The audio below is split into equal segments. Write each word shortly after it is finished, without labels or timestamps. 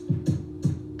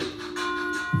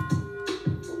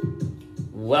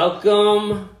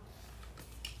Welcome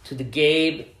to the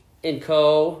Gabe and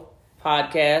Co.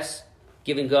 podcast.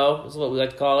 Give and Go is what we like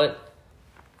to call it.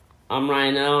 I'm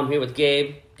Ryan now. I'm here with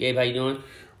Gabe. Gabe, how you doing?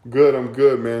 Good, I'm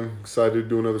good, man. Excited to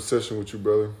do another session with you,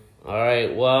 brother. All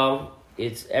right, well,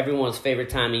 it's everyone's favorite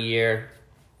time of year,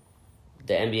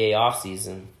 the NBA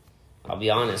offseason. I'll be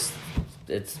honest,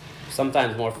 it's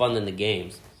sometimes more fun than the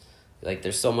games. Like,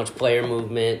 there's so much player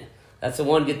movement. That's the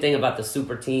one good thing about the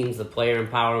super teams, the player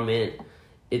empowerment.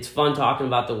 It's fun talking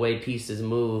about the way pieces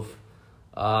move,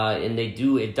 and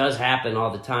it does happen all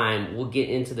the time. We'll get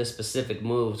into the specific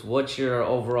moves. What's your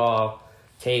overall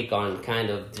take on kind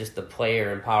of just the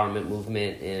player empowerment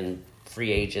movement and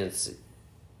free agents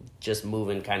just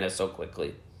moving kind of so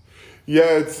quickly? Yeah,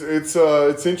 it's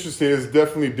interesting. It's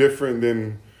definitely different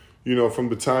than, from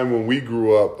the time when we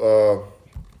grew up.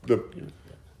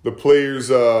 The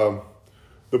players.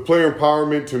 The player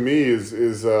empowerment to me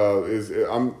is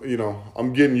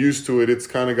I'm getting used to it. It's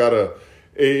kind of got a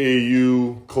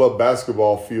AAU club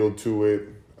basketball feel to it.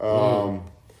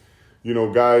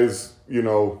 Guys,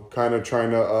 kind of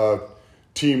trying to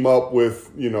team up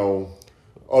with,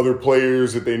 other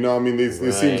players that they know. I mean,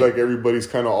 it seems like everybody's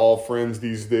kind of all friends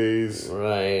these days.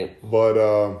 Right. But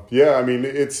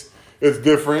it's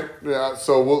different. Yeah.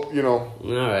 So we'll.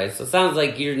 All right. So it sounds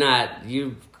like you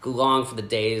long for the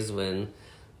days when,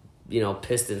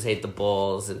 Pistons hate the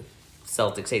Bulls and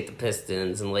Celtics hate the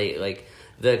Pistons and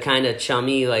the kind of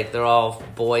chummy, they're all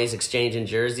boys exchanging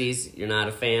jerseys. You're not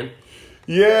a fan?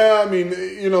 Yeah, I mean,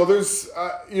 there's,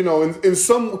 in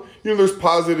some, there's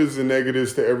positives and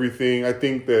negatives to everything. I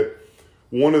think that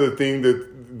one of the things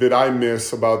that I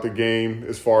miss about the game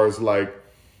as far as like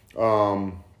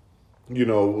how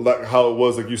it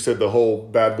was, like you said, the whole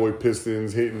bad boy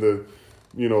Pistons hating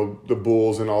the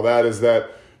Bulls and all that is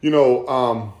that,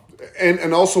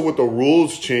 and also with the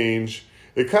rules change,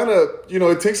 it kind of,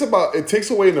 it takes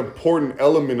away an important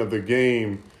element of the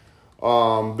game.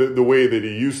 The way that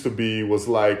it used to be was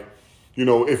like,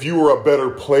 if you were a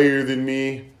better player than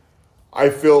me, I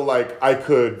feel like I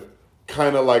could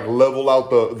kind of like level out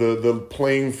the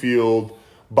playing field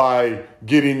by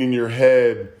getting in your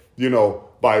head,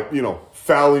 by,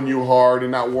 fouling you hard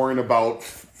and not worrying about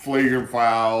flagrant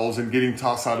fouls and getting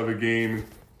tossed out of a game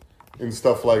and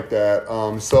stuff like that.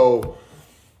 And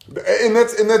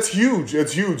that's huge.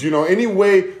 It's huge.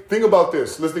 Anyway, think about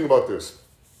this. Let's think about this.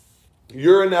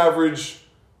 You're an average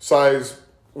size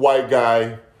white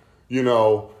guy,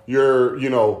 Little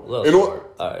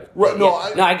short. All right. Right. No,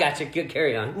 I got you. Good,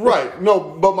 carry on. Right. No,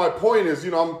 but my point is,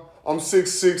 I'm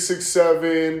 6'6",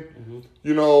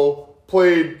 6'7",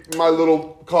 played my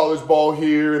little college ball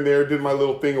here and there, did my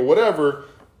little thing or whatever.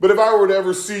 But if I were to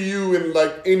ever see you in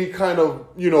like any kind of,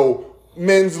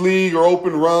 men's league or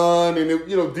open run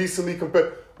and, decently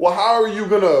compare, well, how are you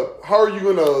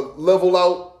gonna level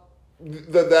out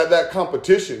that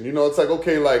competition? It's like,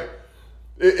 okay, like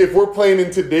if we're playing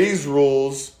in today's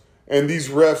rules and these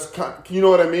refs, you know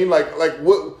what I mean? Like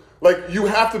you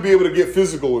have to be able to get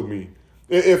physical with me.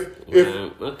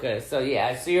 Okay, so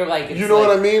yeah, so you're like,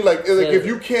 what I mean? Like if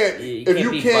you can't,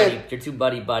 you're too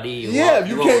buddy. If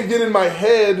you can't get in my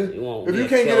head,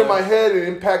 and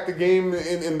impact the game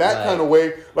in that kind of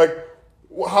way, like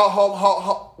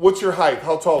how what's your height?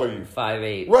 How tall are you?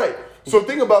 5'8". Right. So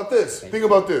think about this. A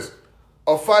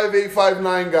 5'8",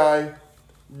 5'9" guy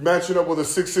matching up with a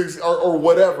 6'6" or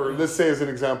whatever. Let's say as an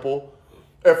example,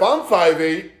 if I'm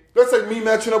 5'8". That's like me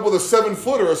matching up with a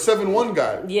 7-footer, a 7'1"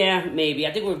 guy. Yeah, maybe.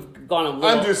 I think we've gone a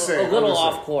little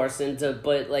off course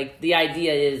but like the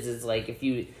idea is like if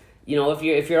you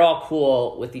if you're all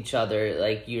cool with each other,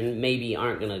 like you maybe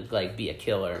aren't gonna like be a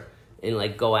killer and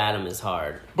like go at them as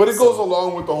hard. But it goes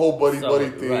along with the whole buddy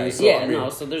thing. Right. So, yeah,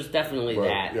 so there's definitely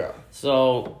that. Yeah.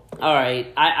 So all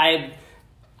right,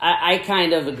 I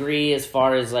kind of agree as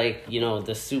far as like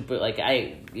the super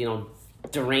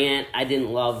Durant, I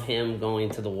didn't love him going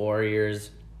to the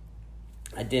Warriors.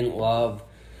 I didn't love,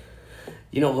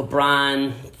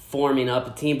 LeBron forming up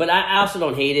a team. But I also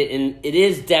don't hate it, and it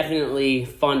is definitely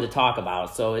fun to talk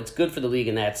about. So it's good for the league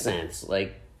in that sense.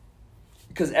 Like,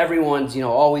 because everyone's,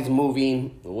 always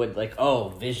moving with, like,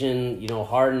 vision,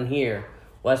 Harden here,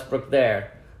 Westbrook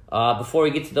there. Before we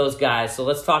get to those guys, so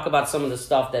let's talk about some of the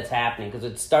stuff that's happening, because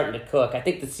it's starting to cook. I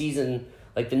think the season...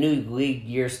 Like, the new league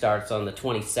year starts on the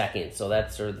 22nd,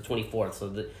 or the 24th. So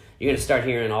you're going to start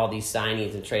hearing all these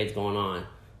signings and trades going on.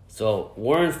 So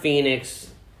we're in Phoenix.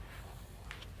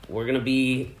 We're going to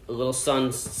be a little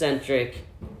Suns-centric.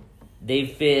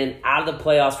 They've been out of the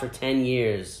playoffs for 10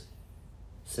 years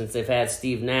since they've had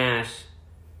Steve Nash.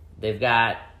 They've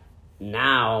got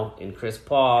now in Chris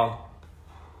Paul.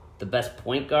 the best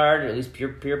point guard, or at least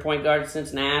pure point guard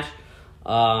since Nash.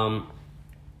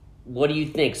 What do you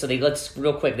think? So let's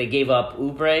real quick. They gave up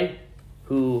Oubre,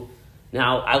 who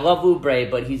now I love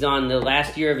Oubre, but he's on the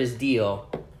last year of his deal,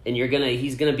 and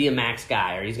he's gonna be a max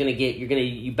guy, or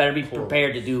you better be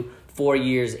prepared to do 4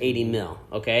 years, $80 million,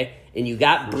 okay? And you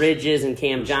got Bridges and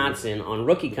Cam Johnson on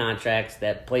rookie contracts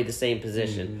that play the same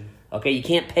position. Okay, you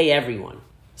can't pay everyone.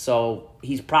 So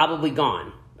he's probably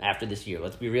gone after this year.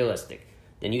 Let's be realistic.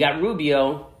 Then you got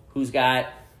Rubio, who's got,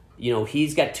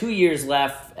 he's got 2 years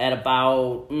left at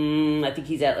about, I think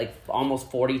he's at like almost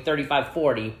 35,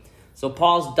 40. So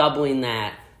Paul's doubling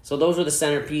that. So those are the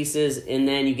centerpieces. And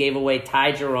then you gave away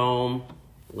Ty Jerome,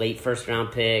 late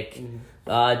first-round pick.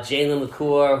 Jalen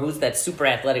LaCour, who's that super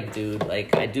athletic dude,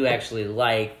 like I do actually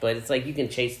like, but it's like you can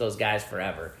chase those guys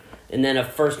forever. And then a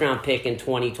first-round pick in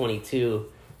 2022.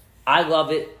 I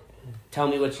love it. Tell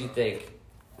me what you think.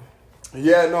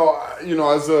 Yeah, no,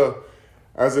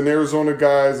 as an Arizona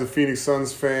guy, as a Phoenix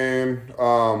Suns fan,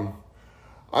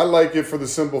 I like it for the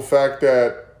simple fact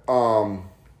that,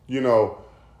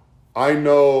 I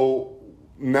know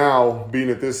now, being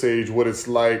at this age, what it's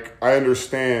like. I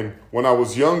understand when I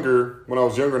was younger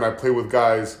and I played with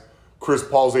guys Chris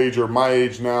Paul's age or my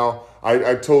age now,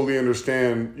 I totally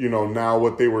understand, now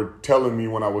what they were telling me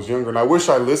when I was younger. And I wish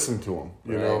I listened to them,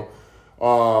 you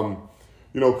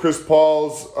know. Chris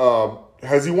Paul's,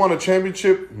 has he won a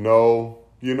championship? No.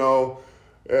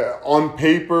 On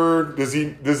paper,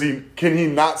 can he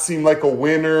not seem like a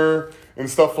winner and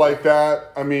stuff like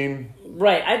that? I mean.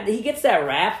 Right. He gets that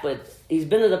rap, but he's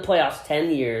been to the playoffs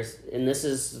 10 years, and this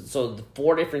is the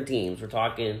 4 different teams. We're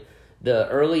talking the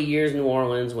early years New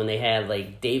Orleans when they had,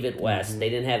 like, David West. They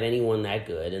didn't have anyone that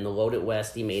good. And the loaded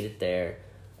West, he made it there.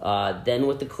 Then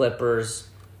with the Clippers,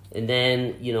 and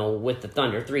then, with the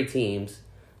Thunder, 3 teams.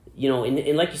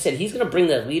 And like you said, he's going to bring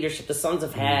that leadership. The Suns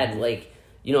have had,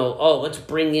 let's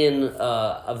bring in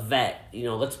a vet.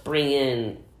 Let's bring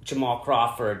in Jamal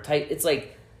Crawford. It's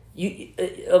like...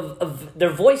 their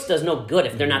voice does no good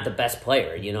if they're not the best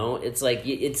player. It's like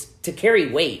it's to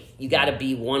carry weight. You got to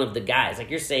be one of the guys. Like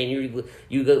you're saying,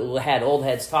 you had old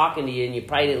heads talking to you, and you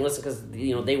probably didn't listen because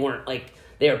they weren't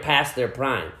they were past their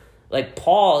prime. Like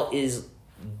Paul is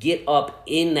get up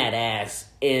in that ass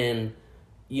and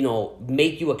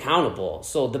make you accountable.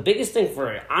 So the biggest thing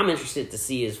I'm interested to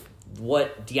see is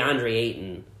what DeAndre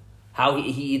Ayton, how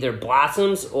he either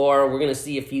blossoms or we're gonna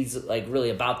see if he's really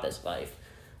about this life.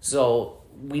 So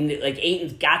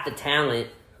Ayton's got the talent.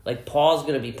 Paul's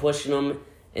going to be pushing him,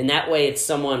 and that way it's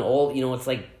someone old.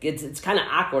 It's kind of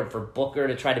awkward for Booker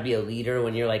to try to be a leader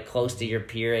when you're close to your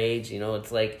peer age.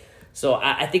 So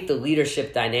I think the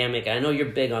leadership dynamic. I know you're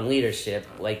big on leadership.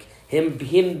 Him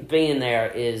being there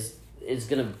is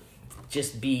going to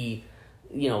just be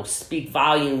speak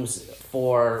volumes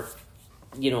for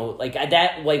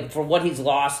for what he's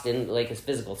lost in his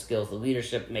physical skills. The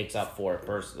leadership makes up for it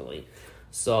personally.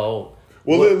 So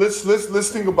let's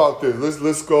think about this.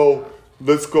 Let's go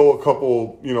a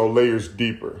couple layers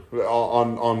deeper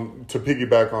on to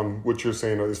piggyback on what you're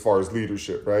saying as far as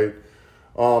leadership, right?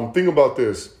 Think about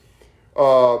this.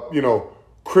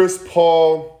 Chris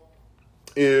Paul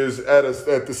is at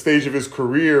the stage of his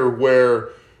career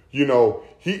where he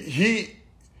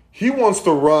wants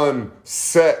to run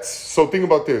sets. So think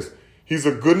about this. He's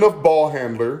a good enough ball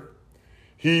handler.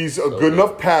 He's a good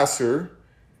enough passer.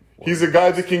 He's a guy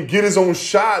that can get his own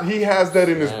shot. He has that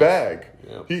in his bag.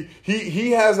 Yep. He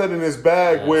has that in his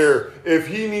bag where if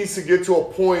he needs to get to a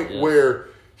point where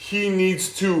he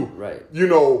needs to,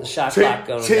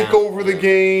 take over the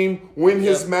game, win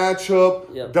his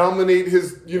matchup, dominate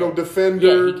his, defender.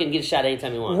 Yeah, he can get a shot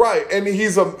anytime he wants. Right, and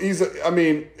he's I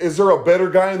mean, is there a better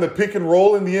guy in the pick and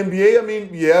roll in the NBA? I mean,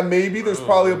 yeah, maybe. There's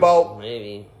probably about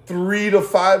 3 to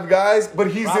 5 guys, but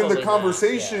he's probably in the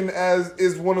conversation as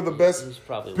is one of the best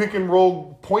pick and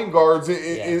roll point guards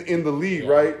in the league,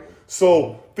 right?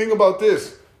 So think about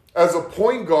this as a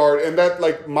point guard, and that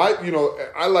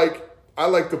I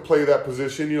like to play that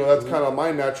position. That's kind of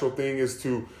my natural thing is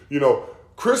to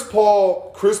Chris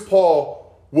Paul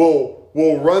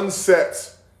will run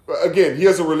sets. Again, he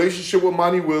has a relationship with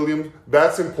Monty Williams.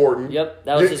 That's important. Yep,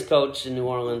 that was his coach in New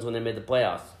Orleans when they made the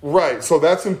playoffs. Right, so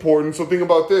that's important. So think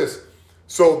about this.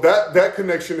 So that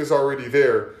connection is already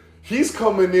there. He's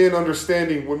coming in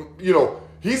understanding when,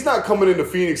 he's not coming into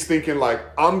Phoenix thinking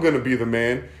I'm going to be the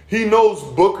man. He knows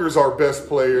Booker's our best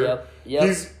player. Yep.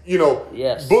 He's,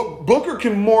 Booker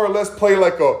can more or less play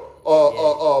like a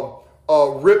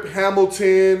Rip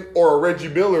Hamilton or a Reggie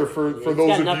Miller for those of you.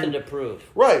 He's got nothing to prove.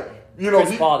 Right.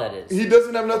 Chris Paul, that is. He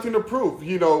doesn't have nothing to prove,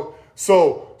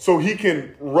 So he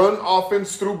can run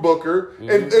offense through Booker.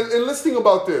 And let's think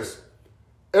about this.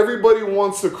 Everybody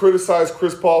wants to criticize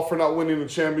Chris Paul for not winning the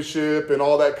championship and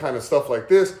all that kind of stuff like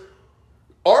this.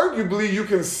 Arguably, you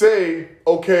can say,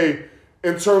 okay,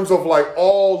 in terms of like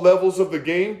all levels of the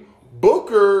game,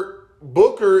 Booker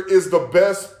is the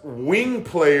best wing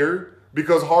player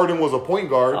because Harden was a point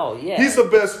guard. Oh, yeah. He's the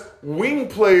best wing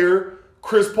player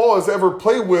Chris Paul has ever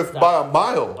played with by a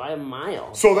mile. By a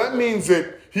mile. So that means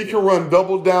that he can run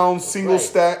double down, single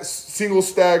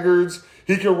staggers.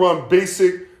 He can run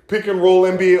basic pick and roll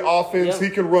NBA offense. Yep. He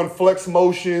can run flex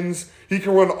motions. He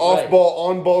can run off ball,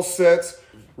 on ball sets.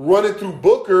 Run it through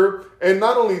Booker, and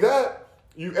not only that,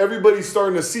 everybody's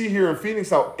starting to see here in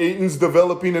Phoenix how Ayton's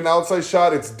developing an outside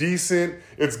shot. It's decent.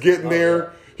 It's getting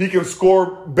there. He can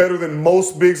score better than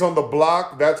most bigs on the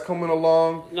block. That's coming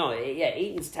along. No, yeah,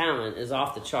 Ayton's talent is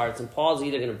off the charts, and Paul's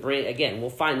either going to bring, again, we'll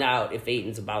find out if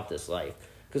Ayton's about this life,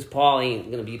 because Paul ain't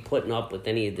going to be putting up with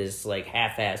any of this, like,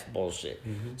 half-assed bullshit.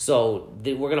 So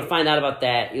we're going to find out about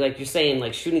that. Like you're saying,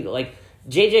 like, shooting, like,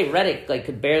 J.J. Redick, like,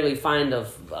 could barely find a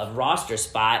roster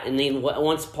spot, and then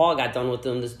once Paul got done with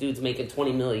him, this dude's making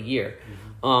 $20 million a year.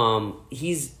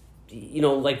 He's,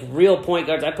 like, real point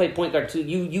guards. I played point guard too.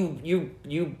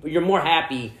 You're more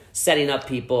happy setting up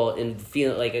people and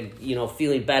feeling like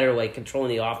feeling better, like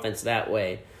controlling the offense that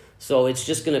way. So it's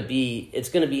just gonna be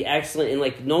excellent, and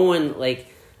like no one, like,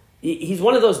 he's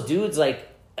one of those dudes like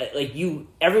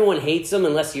everyone hates him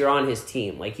unless you're on his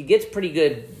team. Like, he gets pretty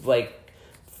good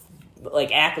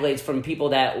like accolades from people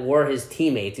that were his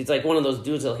teammates. He's like one of those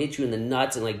dudes that'll hit you in the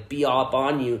nuts and like be all up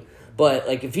on you. But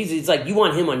like if it's like you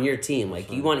want him on your team,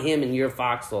 like you want him in your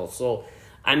foxhole. So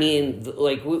I mean,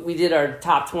 like we did our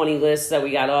top 20 lists that we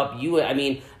got up.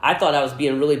 I thought I was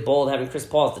being really bold having Chris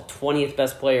Paul as the 20th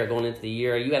best player going into the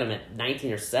year. You got him at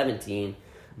 19 or 17,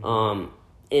 and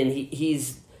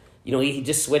he's. He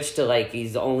just switched to, like,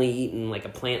 he's only eating, like, a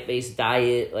plant-based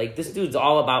diet. Like, this dude's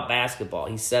all about basketball.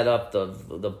 He set up the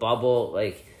bubble.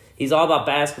 Like, he's all about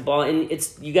basketball. And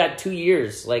you got 2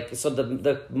 years. Like, so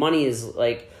the money is,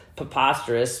 like,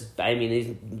 preposterous. I mean,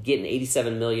 he's getting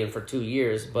 $87 million for 2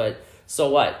 years. But so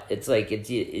what? It's like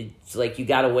you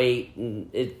got to wait. And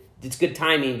it's good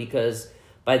timing because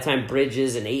by the time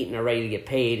Bridges and Ayton are ready to get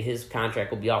paid, his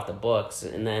contract will be off the books.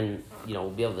 And then,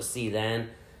 we'll be able to see then.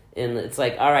 And it's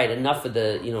like, all right, enough of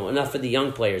the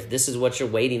young players. This is what you're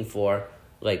waiting for.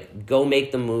 Like, go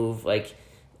make the move. Like,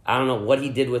 I don't know what he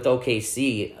did with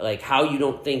OKC. Like, how you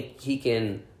don't think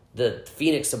the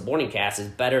Phoenix supporting cast is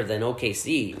better than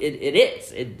OKC. It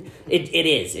is. It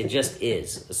is. It just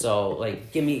is. So,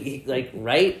 like, give me, like,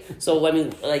 right? So, I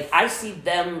mean, like, I see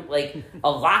them, like,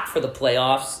 a lock for the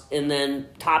playoffs and then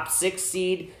top 6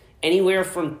 seed anywhere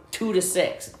from 2 to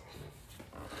 6.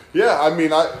 Yeah, I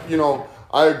mean,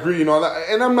 I agree, and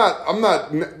I'm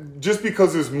not just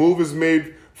because this move is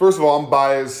made. First of all, I'm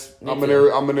biased. I'm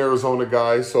an Arizona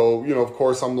guy, so of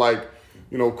course I'm like,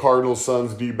 Cardinals,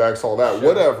 Suns, D-backs, all that,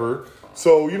 whatever.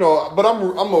 So but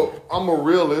I'm a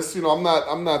realist. I'm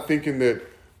not thinking that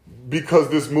because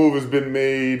this move has been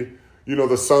made,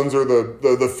 the Suns are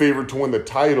the favorite to win the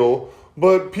title.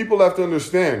 But people have to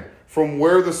understand from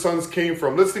where the Suns came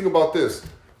from. Let's think about this.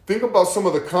 Think about some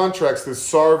of the contracts that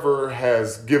Sarver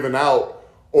has given out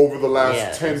over the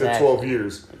last 10 to 12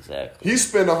 years. Exactly. He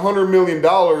spent $100 million,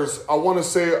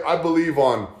 I believe,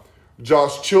 on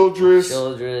Josh Childress,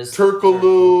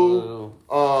 Turkoglu.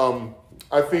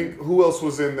 I think, who else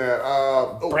was in that?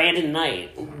 Brandon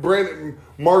Knight.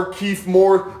 Markieff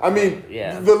Moore. I mean,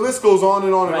 the list goes on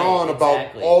and on and on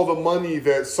about all the money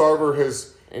that Sarver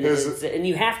has. And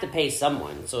you have to pay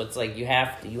someone. So it's like you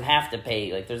have to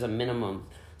pay, like there's a minimum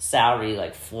salary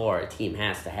like floor a team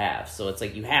has to have. So it's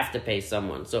like you have to pay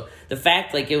someone. So the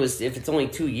fact like if it's only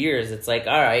 2 years, it's like,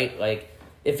 all right, like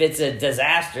if it's a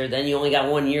disaster, then you only got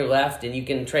 1 year left and you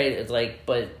can trade. It's like,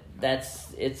 but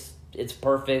it's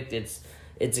perfect.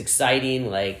 It's exciting.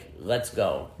 Like, let's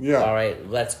go. Yeah. All right,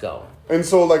 let's go. And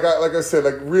so like I said,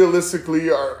 like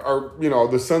realistically, are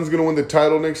the Suns gonna win the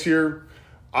title next year?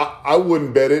 I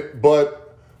wouldn't bet it,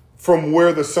 but from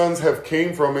where the Suns have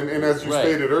came from, and as you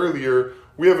stated earlier,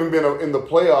 we haven't been in the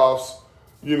playoffs.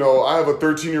 I have a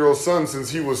 13-year-old son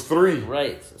since he was 3.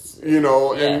 Right.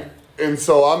 And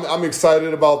so I'm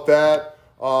excited about that.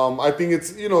 I think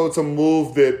it's a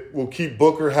move that will keep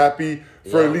Booker happy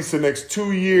for at least the next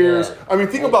 2 years. Yeah. I mean,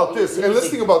 think about this, and let's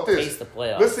think about this.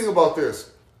 Let's think about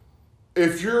this.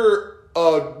 If you're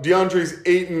DeAndre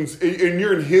Ayton's, and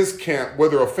you're in his camp,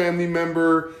 whether a family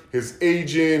member, his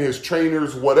agent, his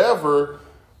trainers, whatever,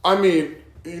 I mean,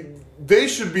 they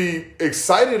should be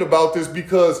excited about this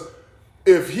because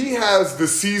if he has the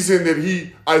season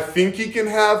that I think he can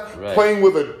have, Right. playing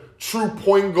with a true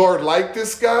point guard like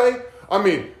this guy, I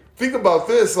mean, think about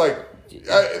this. Like,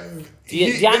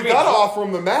 they got to offer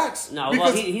him the max. No,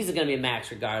 because, well, he's going to be a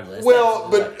max regardless. Well,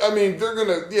 but I mean, they're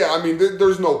gonna. Yeah, I mean,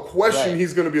 there's no question Right.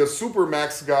 he's gonna be a super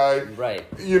max guy. Right.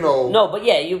 You know. No, but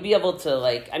yeah, you'll be able to,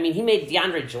 like, I mean, he made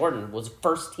DeAndre Jordan was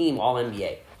first team All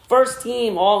NBA. First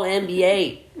team All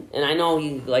NBA. And I know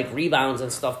he, like, rebounds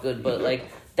and stuff good, but,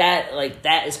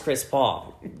 that is Chris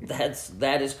Paul.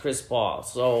 That is Chris Paul.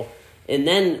 So, and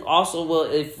then also, well,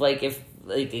 if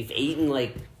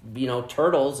Ayton,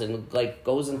 turtles and,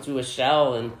 goes into a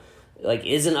shell and,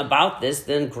 isn't about this,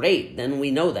 then great. Then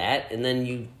we know that, and then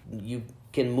you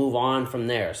can move on from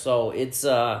there. So it's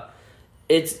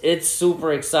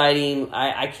super exciting.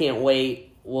 I can't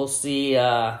wait. We'll see.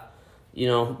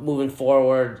 Moving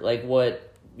forward,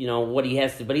 what he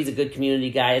has to. But he's a good community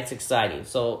guy. It's exciting.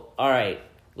 So all right,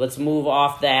 let's move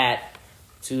off that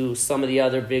to some of the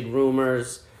other big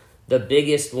rumors. The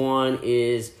biggest one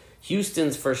is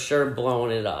Houston's for sure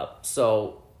blowing it up.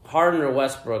 So Harden or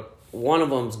Westbrook, one of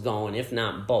them's going, if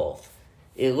not both.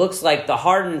 It looks like the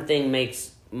Harden thing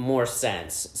makes more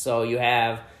sense. So you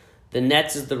have the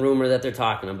Nets is the rumor that they're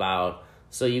talking about.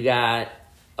 So you got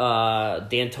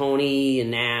D'Antoni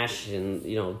and Nash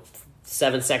and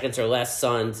 7 seconds or less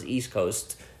Suns, East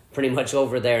Coast, pretty much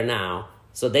over there now.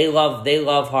 So they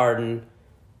love Harden.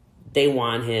 They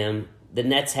want him. The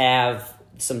Nets have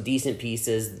some decent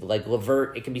pieces like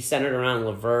LeVert. It can be centered around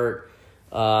LeVert.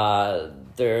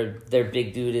 Their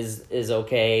big dude is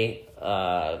okay.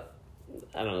 I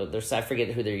don't know. I forget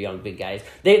who their young big guys.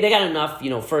 They got enough,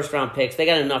 first round picks. They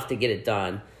got enough to get it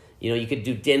done. You could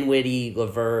do Dinwiddie,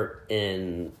 LeVert,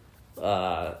 and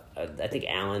I think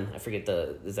Allen. I forget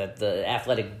is that the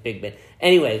athletic big man.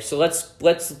 Anyway, so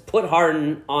let's put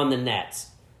Harden on the Nets,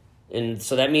 and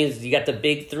so that means you got the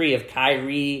big three of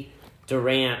Kyrie,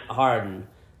 Durant, Harden.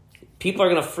 People are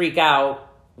gonna freak out.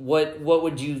 What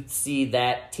would you see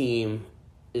that team?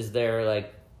 Is there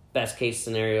best case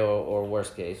scenario or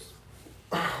worst case?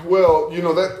 Well,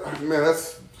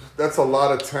 that's a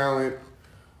lot of talent.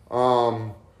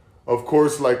 Of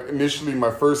course, initially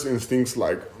my first instinct's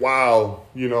wow,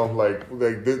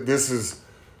 this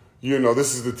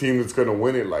is the team that's going to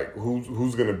win it.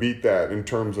 Who's going to beat that in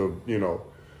terms of,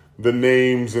 the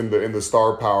names and the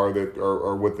star power that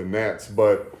are with the Nets.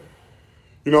 But,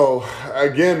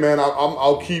 again, man,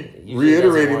 I'll keep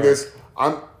reiterating this.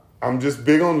 I'm just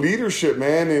big on leadership,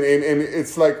 man. And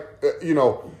it's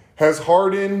has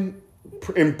Harden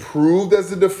improved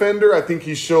as a defender? I think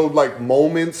he showed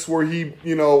moments where he,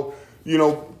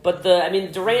 But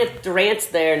Durant's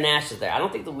there, Nash is there. I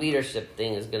don't think the leadership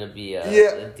thing is going to be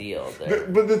a deal there.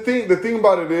 But the thing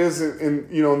about it is, in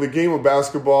the game of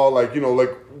basketball,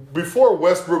 before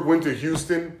Westbrook went to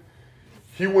Houston,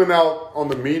 he went out on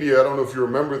the media. I don't know if you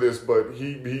remember this, but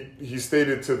he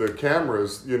stated to the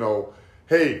cameras,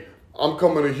 hey, I'm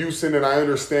coming to Houston, and I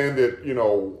understand that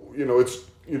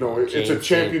it's a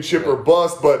championship or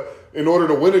bust, but in order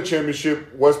to win a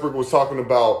championship, Westbrook was talking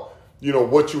about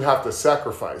what you have to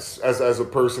sacrifice as a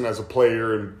person, as a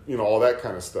player, and all that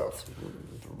kind of stuff.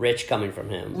 Rich coming from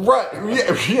him, right?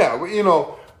 Yeah.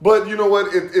 But you know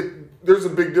what? There's a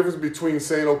big difference between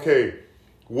saying, okay,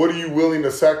 what are you willing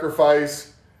to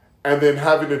sacrifice, and then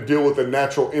having to deal with the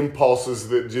natural impulses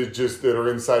that are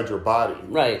inside your body.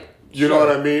 Right. You know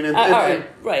what I mean? And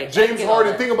right. James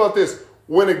Harden, think about this.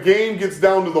 When a game gets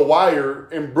down to the wire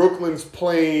and Brooklyn's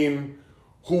playing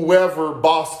whoever,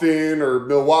 Boston or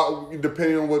Milwaukee,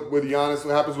 depending on what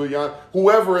happens with Giannis,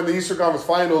 whoever in the Eastern Conference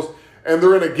Finals, and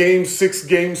they're in a game 6,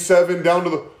 game 7, down to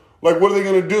the what are they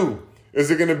going to do?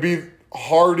 Is it going to be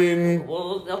Harden?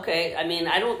 Well, okay. I mean,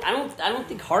 I don't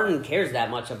think Harden cares that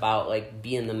much about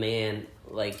being the man,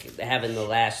 having the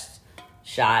last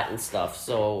shot and stuff.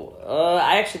 So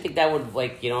I actually think that would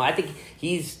I think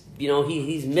he's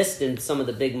he's missed in some of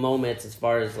the big moments as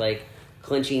far as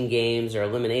clinching games or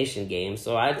elimination games.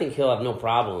 So I think he'll have no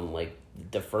problem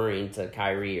deferring to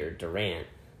Kyrie or Durant,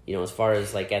 as far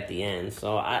as at the end.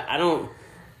 So I don't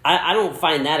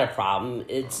find that a problem.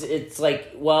 It's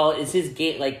well, is his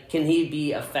game can he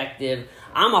be effective?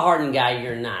 I'm a Harden guy,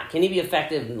 you're not. Can he be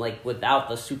effective without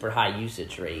the super high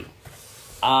usage rate?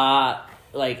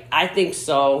 I think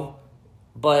so,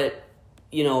 but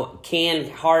can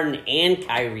Harden and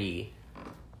Kyrie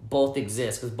both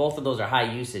exist? Because both of those are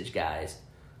high usage guys.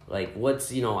 What's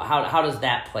how does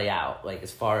that play out?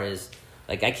 As far as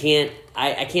I can't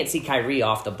see Kyrie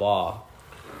off the ball.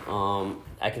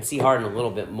 I can see Harden a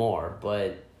little bit more,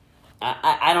 but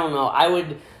I don't know.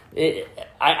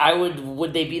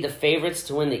 Would they be the favorites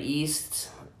to win the East?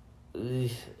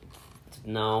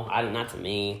 No, not to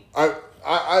me. I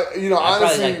I honestly,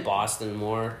 probably like Boston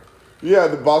more. yeah,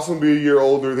 the Boston will be a year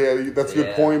older. That's a good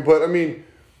Yeah. point. But I mean,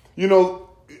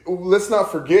 let's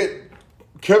not forget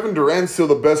Kevin Durant's still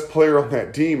the best player on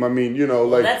that team. I mean,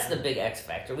 That's the big X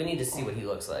factor. We need to see what he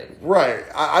looks like. right.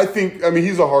 I think. I mean,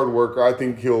 he's a hard worker. I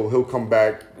think he'll come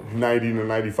back 90 to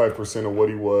 95% of what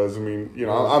he was. I mean,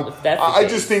 If that's the I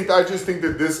case. just think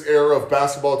that this era of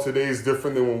basketball today is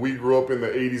different than when we grew up in the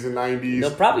 80s and 90s.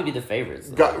 They'll probably be the favorites.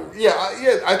 Though.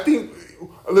 I think.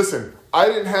 Listen, I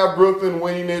didn't have Brooklyn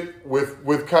winning it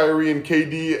with Kyrie and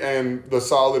KD and the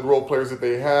solid role players that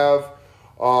they have.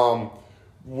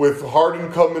 With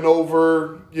Harden coming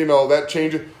over, that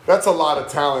changes. That's a lot of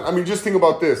talent. I mean, just think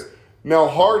about this. Now,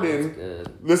 Harden,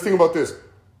 let's think about this.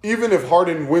 Even if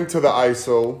Harden went to the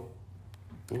ISO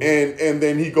and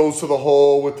then he goes to the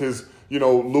hole with his,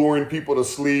 luring people to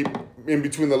sleep in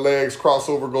between the legs,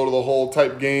 crossover, go to the hole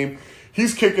type game,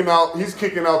 he's kicking out to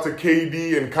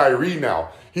KD and Kyrie now.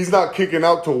 He's not kicking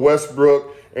out to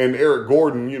Westbrook and Eric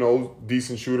Gordon,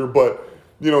 decent shooter, but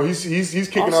he's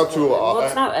kicking out to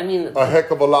a heck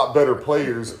of a lot better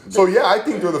players. So yeah, I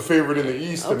think they're the favorite in the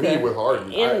East to me with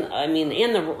Harden. And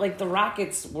the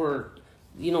Rockets were,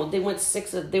 they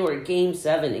went they were Game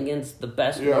 7 against the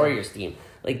best Warriors team.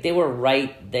 Like they were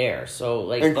right there.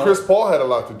 So and Chris Paul had a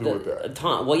lot to do with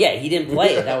that. Well, yeah, he didn't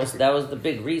play. That was the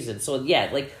big reason. So yeah,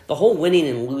 like the whole winning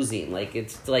and losing, like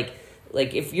it's like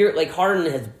if you're like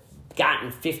Harden has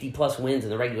gotten 50 plus wins in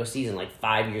the regular season like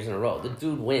 5 years in a row. The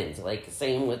dude wins. Like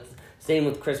same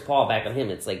with Chris Paul back on him.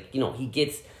 It's like, he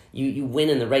gets you win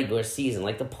in the regular season.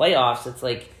 Like the playoffs, it's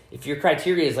like if your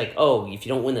criteria is like, oh, if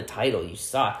you don't win the title, you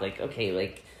suck. Like, okay,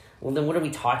 like well then what are we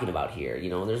talking about here?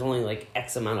 There's only like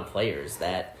X amount of players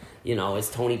that, is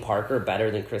Tony Parker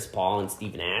better than Chris Paul and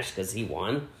Steve Nash because he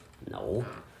won? No.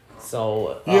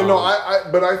 So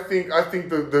but I think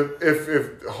the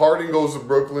if Harden goes to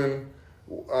Brooklyn,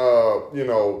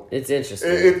 it's interesting.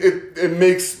 It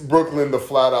makes Brooklyn the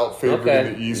flat out favorite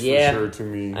in the East for sure to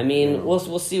me. I mean,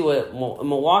 we'll see what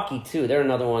Milwaukee too. They're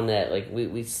another one that like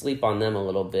we sleep on them a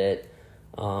little bit,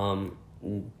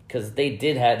 because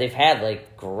they've had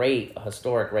like great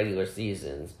historic regular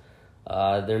seasons.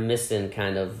 They're missing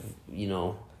kind of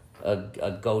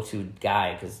a go-to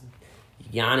guy because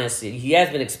Giannis, he has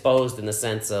been exposed in the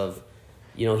sense of.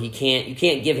 You can't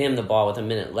give him the ball with a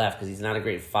minute left because he's not a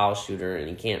great foul shooter and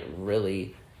he can't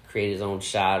really create his own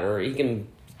shot, or he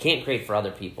can't create for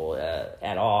other people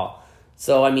at all.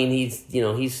 So I mean,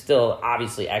 he's still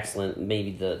obviously excellent,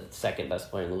 maybe the second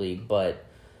best player in the league, but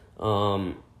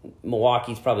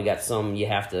Milwaukee's probably got some. You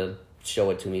have to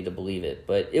show it to me to believe it,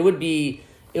 but it would be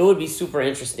super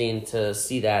interesting to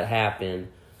see that happen.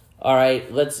 All right,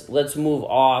 let's move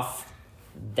off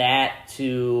that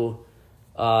to.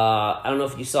 I don't know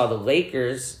if you saw the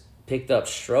Lakers picked up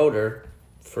Schroeder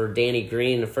for Danny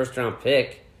Green, the first-round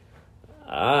pick.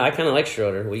 I kind of like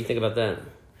Schroeder. What do you think about that?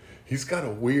 He's got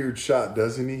a weird shot,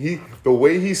 doesn't he? The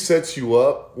way he sets you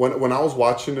up. When I was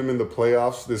watching him in the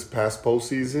playoffs this past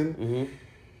postseason,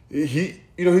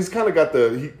 he's kind of got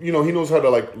he knows how to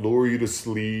like lure you to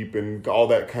sleep and all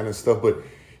that kind of stuff. But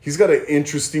he's got an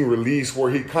interesting release where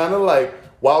he kind of like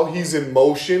while he's in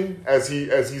motion as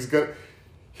he's gonna.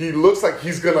 He looks like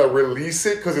he's going to release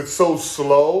it because it's so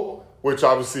slow, which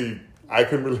obviously I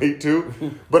can relate to.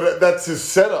 But that's his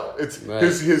setup. It's right.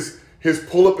 His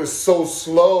pull-up is so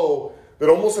slow that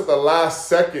almost at the last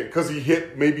second, because he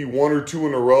hit maybe one or two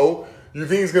in a row, you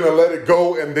think he's going to let it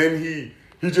go, and then he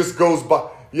just goes by.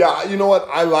 Yeah, you know what?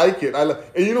 I like it. And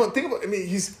you know what? Think about it. I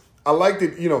mean, I liked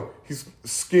it. He's a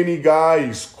skinny guy.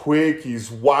 He's quick.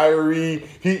 He's wiry.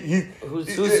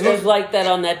 Who's like that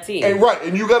on that team? And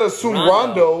you got to assume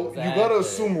Rondo. Exactly. You got to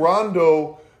assume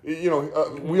Rondo.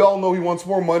 We all know he wants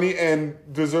more money, and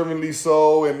deservingly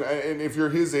so. And if you're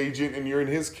his agent and you're in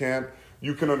his camp,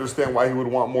 you can understand why he would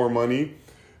want more money.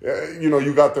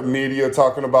 You got the media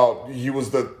talking about he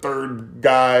was the third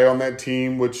guy on that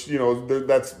team, which,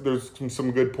 there's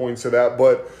some good points to that.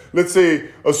 But let's say,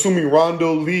 assuming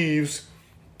Rondo leaves,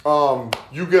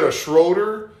 you get a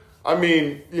Schroeder. I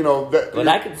mean, that. But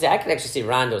I could actually see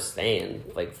Rondo staying,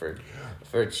 like for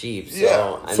cheap. So,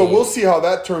 yeah. We'll see how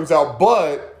that turns out.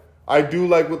 But I do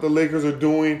like what the Lakers are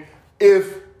doing.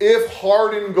 If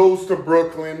Harden goes to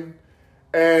Brooklyn.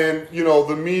 And,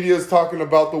 the media is talking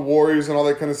about the Warriors and all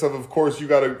that kind of stuff. Of course, you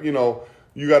got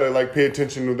to like pay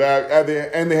attention to that.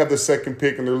 And they have the second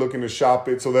pick and they're looking to shop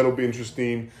it. So that'll be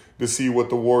interesting to see what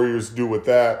the Warriors do with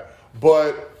that.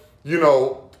 But,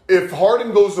 if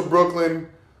Harden goes to Brooklyn,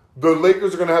 the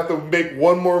Lakers are going to have to make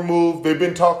one more move. They've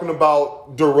been talking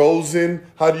about DeRozan.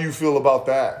 How do you feel about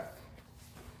that?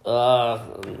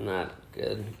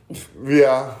 good.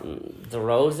 Yeah.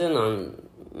 DeRozan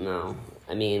no.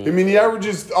 I mean, he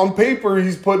averages, on paper,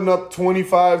 he's putting up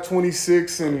 25,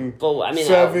 26, and but I mean,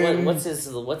 7. what's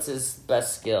his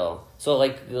best skill? So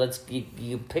like,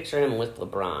 you picture him with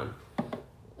LeBron.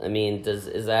 I mean,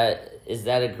 is that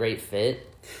a great fit?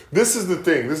 This is the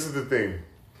thing.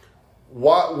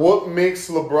 What makes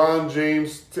LeBron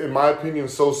James, in my opinion,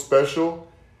 so special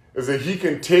is that he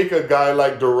can take a guy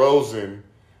like DeRozan,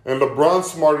 and LeBron's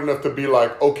smart enough to be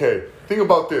like, okay, think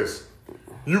about this.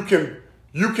 You can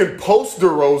post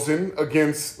DeRozan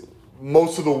against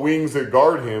most of the wings that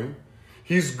guard him.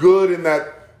 He's good in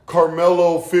that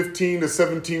Carmelo 15 to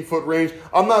 17-foot range.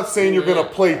 I'm not saying you're going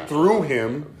to play through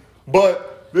him,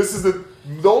 but this is the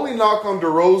only knock on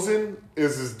DeRozan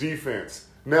is his defense.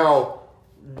 Now,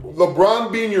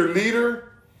 LeBron being your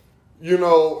leader,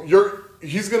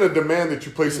 he's going to demand that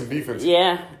you play some defense.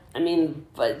 Yeah, I mean,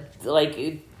 but like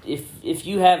if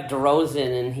you have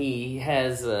DeRozan and he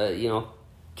has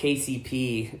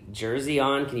KCP jersey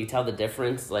on, can you tell the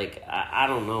difference? Like I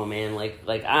don't know, man.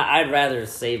 Like I'd rather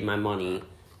save my money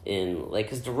in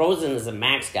because DeRozan is a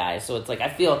max guy, so it's like I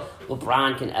feel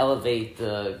LeBron can elevate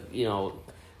the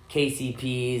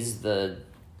KCPs, the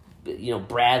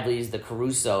Bradleys, the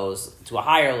Carusos to a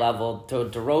higher level. To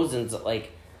DeRozan's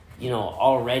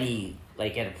already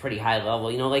at a pretty high level.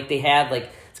 They had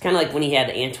it's kind of like when he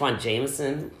had Antoine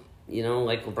Jameson.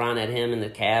 LeBron had him in the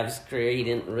Cavs career. He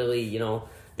didn't really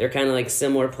they're kind of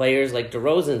similar players. Like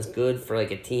DeRozan's good for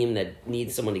a team that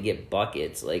needs someone to get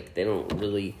buckets. They don't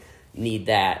really need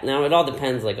that. Now it all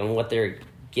depends on what they're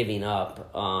giving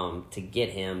up to get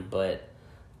him, but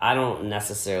I don't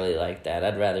necessarily like that.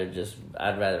 I'd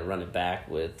rather run it back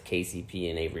with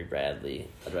KCP and Avery Bradley.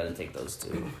 I'd rather take those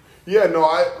two. Yeah, no,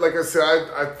 I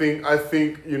think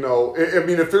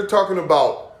if they're talking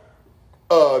about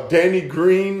Danny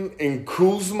Green and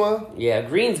Kuzma. Yeah,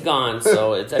 Green's gone,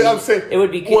 so it's. I'm saying it would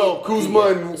be Kuzma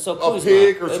and a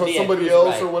pick or somebody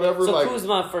else right. or whatever. So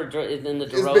Kuzma in the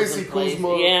DeRozan basically place.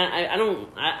 Kuzma. Yeah, I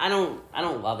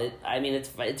don't love it. I mean,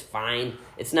 it's fine.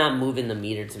 It's not moving the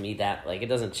meter to me that it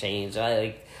doesn't change.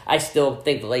 I still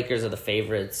think the Lakers are the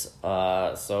favorites.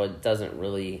 So it doesn't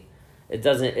really, it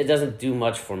doesn't do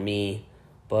much for me,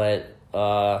 but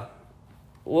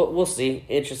we'll see.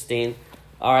 Interesting.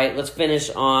 All right, let's finish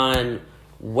on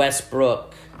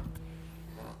Westbrook.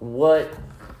 What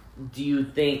do you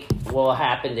think will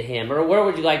happen to him, or where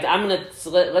would you like to?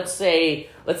 Let's say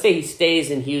he stays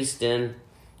in Houston,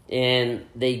 and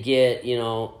they get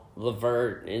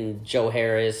LeVert and Joe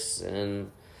Harris and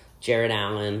Jared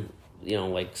Allen,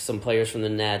 some players from the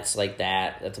Nets like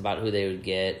that. That's about who they would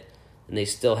get, and they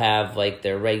still have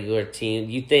their regular team.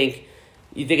 You think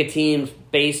a team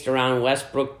based around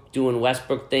Westbrook doing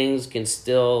Westbrook things can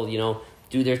still,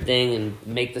 do their thing and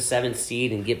make the 7th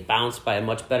seed and get bounced by a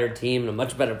much better team and a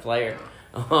much better player?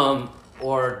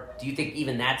 Or do you think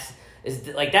even that's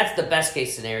the best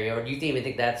case scenario, or do you even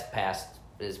think that's past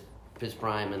his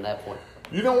prime at that point?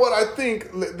 You know what? I think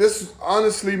this,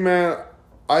 honestly, man,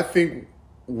 I think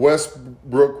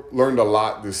Westbrook learned a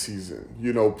lot this season.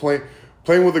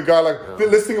 Playing with a guy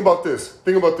let's think about this.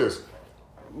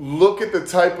 Look at the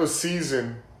type of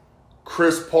season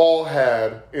Chris Paul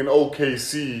had in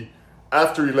OKC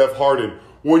after he left Harden.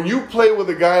 When you play with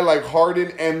a guy like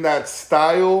Harden and that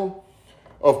style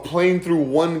of playing through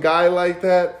one guy like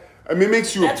that, I mean, it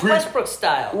makes you appreciate. That's Westbrook's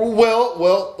style.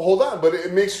 Well, hold on, but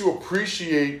it makes you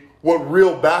appreciate what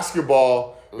real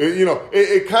basketball.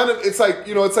 It's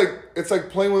like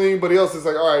playing with anybody else. It's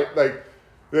like, all right, like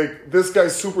this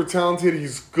guy's super talented.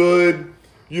 He's good.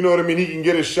 You know what I mean? He can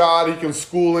get a shot. He can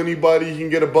school anybody. He can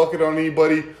get a bucket on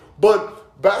anybody.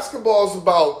 But basketball is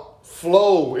about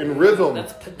flow and rhythm.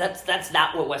 That's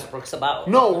not what Westbrook's about.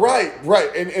 No, right.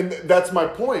 And that's my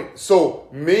point. So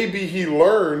maybe he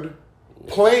learned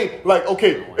playing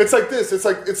it's like this.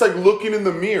 It's like looking in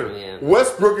the mirror. Yeah.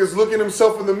 Westbrook is looking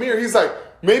himself in the mirror. He's like,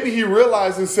 maybe he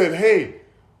realized and said, hey,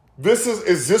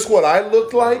 is this what I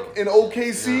looked like in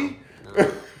OKC?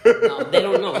 No. No, they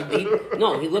don't know.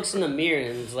 He looks in the mirror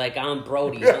and is like, I'm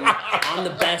Brody. I'm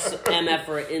the best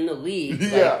MFer in the league.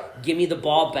 Yeah. Give me the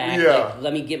ball back. Yeah.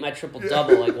 Let me get my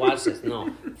triple-double. Watch this.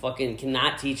 No. Fucking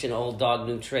cannot teach an old dog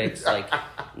new tricks.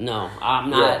 No.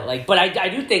 I'm not. Yeah. But I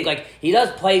do think, he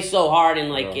does play so hard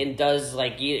and, and does,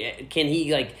 can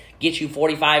he, get you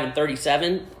 45 and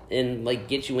 37 and,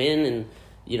 get you in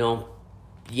and,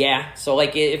 yeah. So,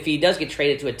 if he does get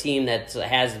traded to a team that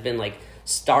has been,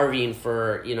 starving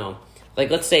for,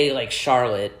 let's say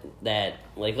Charlotte, that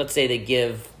let's say they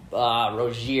give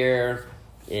Rozier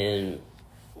and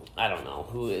I don't know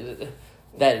who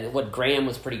that what Graham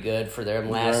was pretty good for them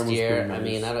last year. Nice. I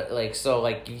mean,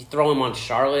 you throw him on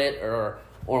Charlotte or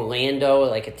Orlando,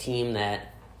 like a team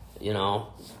that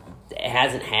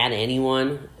hasn't had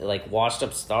anyone like washed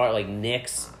up star like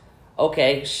Knicks.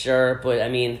 Okay, sure, but I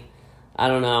mean, I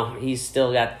don't know. He's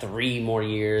still got 3 more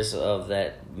years of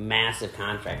that massive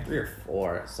contract, 3 or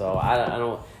 4. So I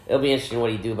don't. It'll be interesting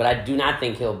what he do, but I do not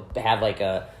think he'll have like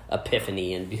a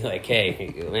epiphany and be like,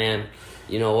 "Hey, man,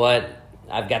 you know what?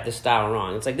 I've got this style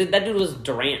wrong." It's like that dude was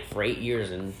Durant for 8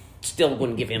 years and still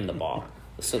wouldn't give him the ball.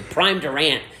 So prime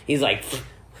Durant, he's like,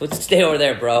 "Let's stay over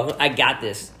there, bro. I got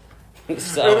this."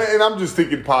 So, and I'm just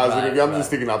thinking positive. Right, I'm just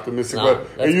thinking optimistic. No,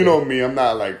 but and you know me, I'm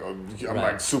not like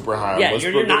like super high. Yeah, on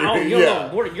you're not.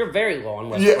 yeah. You're very low on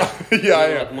Westbrook. Yeah, I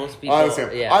am. Like most people.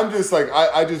 Honestly, Yeah. I'm just like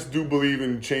I just do believe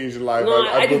in changing life. No,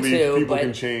 I do believe too, people but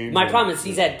can change. My problem is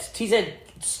he's had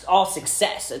all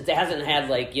success. It hasn't had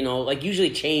like usually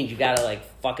change. You gotta like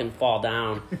fucking fall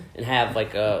down and have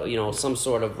like a some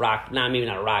sort of rock. Maybe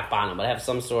not a rock bottom, but have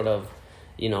some sort of.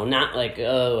 Not like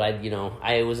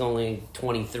I was only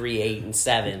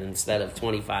 23-8-7 instead of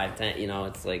 25-10.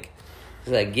 It's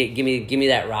like give me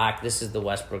that rock. This is the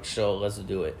Westbrook show. Let's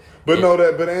do it. But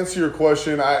but answer your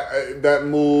question. That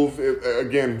move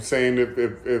again, saying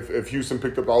if Houston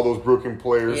picked up all those Brooklyn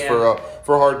players for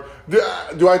hard,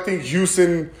 do I think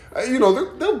Houston?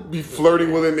 They'll be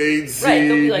flirting with an 8 seed. Right,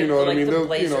 they'll be like, you know what I like mean? the They'll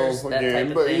Blazers, that again, type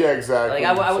of but thing. yeah, exactly.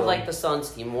 Like I would like the Suns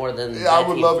team more than. Yeah, I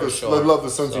would love the sure. I'd love the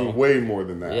Suns team way more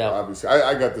than that. Yeah. Obviously,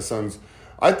 I got the Suns.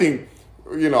 I think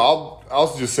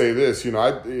I'll just say this. And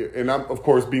I'm of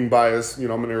course being biased.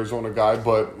 I'm an Arizona guy,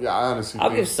 but yeah, I honestly I'll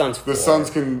think give Suns 4. the Suns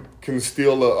can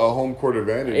steal a home court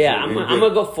advantage. Yeah, I'm gonna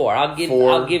go 4. I'll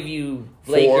give you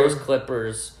Lakers, 4.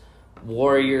 Clippers,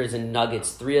 Warriors, and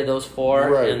Nuggets. 3 of those 4,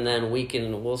 Right. and then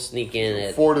we'll sneak in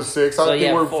at 4 to 6. I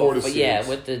think we're 4 to 6. But yeah,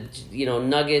 with the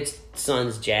Nuggets,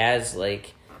 Suns, Jazz,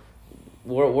 like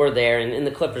we're there, and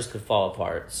the Clippers could fall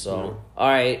apart. So all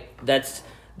right, that's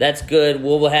good.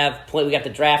 We got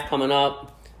the draft coming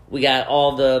up. We got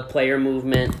all the player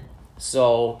movement,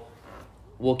 so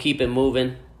we'll keep it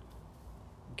moving.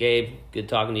 Gabe, good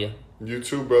talking to you. You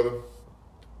too, brother.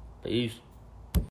 Peace.